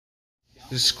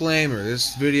Disclaimer,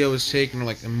 this video was taken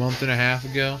like a month and a half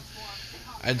ago.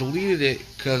 I deleted it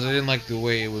because I didn't like the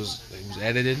way it was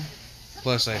edited.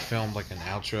 Plus I filmed like an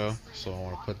outro, so I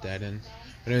want to put that in.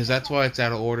 But anyways, that's why it's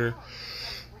out of order.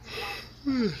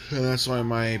 And that's why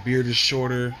my beard is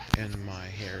shorter and my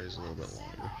hair is a little bit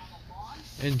longer.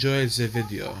 Enjoy the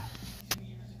video.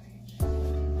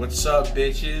 What's up,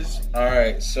 bitches?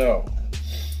 Alright, so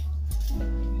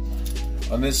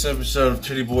on this episode of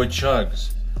Tiddieboii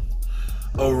Chugs,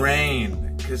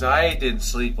 rain, because I didn't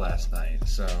sleep last night,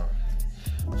 so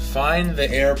find the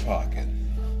air pocket.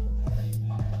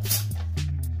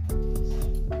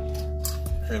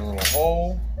 Create a little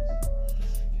hole.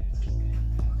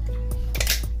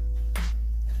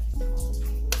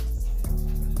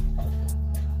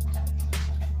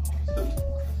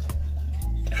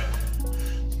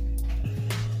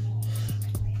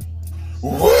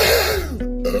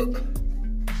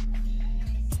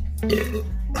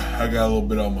 I got a little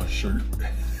bit on my shirt.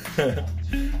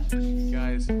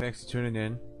 Guys, thanks for tuning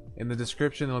in. In the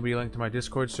description, there'll be a link to my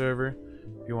Discord server.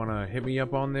 If you want to hit me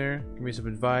up on there, give me some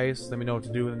advice, let me know what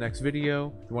to do in the next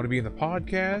video. If you want to be in the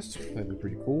podcast, that'd be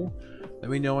pretty cool. Let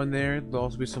me know in there. There'll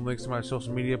also be some links to my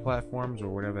social media platforms, or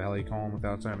whatever the hell you call them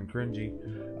without sounding cringy.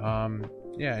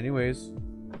 Yeah, anyways,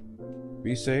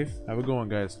 be safe. Have a good one,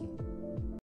 guys.